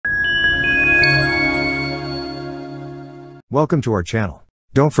Welcome to our channel.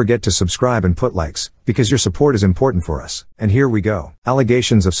 Don't forget to subscribe and put likes, because your support is important for us. And here we go.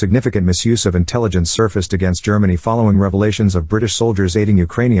 Allegations of significant misuse of intelligence surfaced against Germany following revelations of British soldiers aiding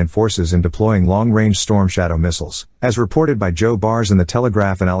Ukrainian forces in deploying long-range Storm Shadow missiles, as reported by Joe Bars in The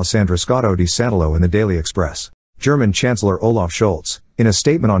Telegraph and Alessandra Scotto di Santolo in the Daily Express. German Chancellor Olaf Scholz, in a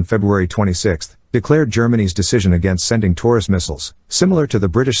statement on February 26, declared Germany's decision against sending Taurus missiles, similar to the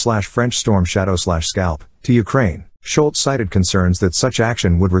British/French Storm Shadow/Scalp, to Ukraine. Scholz cited concerns that such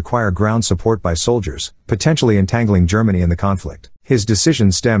action would require ground support by soldiers, potentially entangling Germany in the conflict. His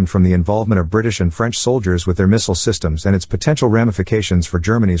decision stemmed from the involvement of British and French soldiers with their missile systems and its potential ramifications for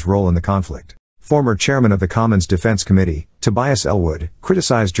Germany's role in the conflict. Former chairman of the Commons Defence Committee, Tobias Ellwood,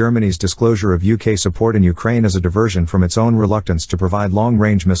 criticized Germany's disclosure of UK support in Ukraine as a diversion from its own reluctance to provide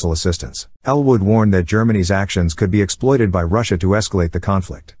long-range missile assistance. Ellwood warned that Germany's actions could be exploited by Russia to escalate the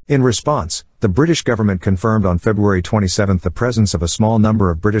conflict. In response, the British government confirmed on February 27 the presence of a small number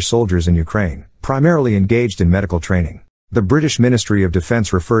of British soldiers in Ukraine, primarily engaged in medical training. The British Ministry of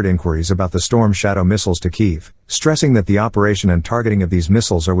Defence referred inquiries about the Storm Shadow missiles to Kyiv, stressing that the operation and targeting of these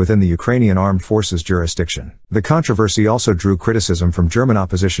missiles are within the Ukrainian Armed Forces jurisdiction. The controversy also drew criticism from German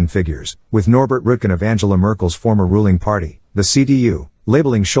opposition figures, with Norbert Röttgen of Angela Merkel's former ruling party, the CDU,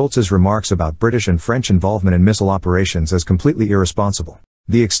 labeling Scholz's remarks about British and French involvement in missile operations as completely irresponsible.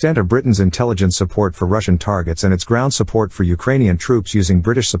 The extent of Britain's intelligence support for Russian targets and its ground support for Ukrainian troops using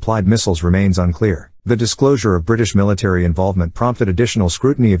British-supplied missiles remains unclear. The disclosure of British military involvement prompted additional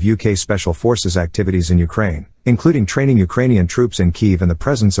scrutiny of UK Special Forces activities in Ukraine, including training Ukrainian troops in Kyiv and the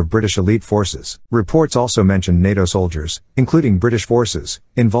presence of British elite forces. Reports also mentioned NATO soldiers, including British forces,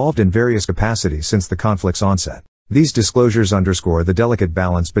 involved in various capacities since the conflict's onset. These disclosures underscore the delicate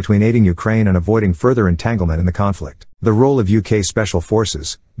balance between aiding Ukraine and avoiding further entanglement in the conflict. The role of UK Special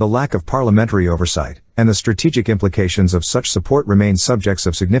Forces, the lack of parliamentary oversight, and the strategic implications of such support remain subjects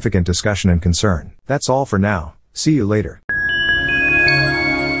of significant discussion and concern. That's all for now. See you later.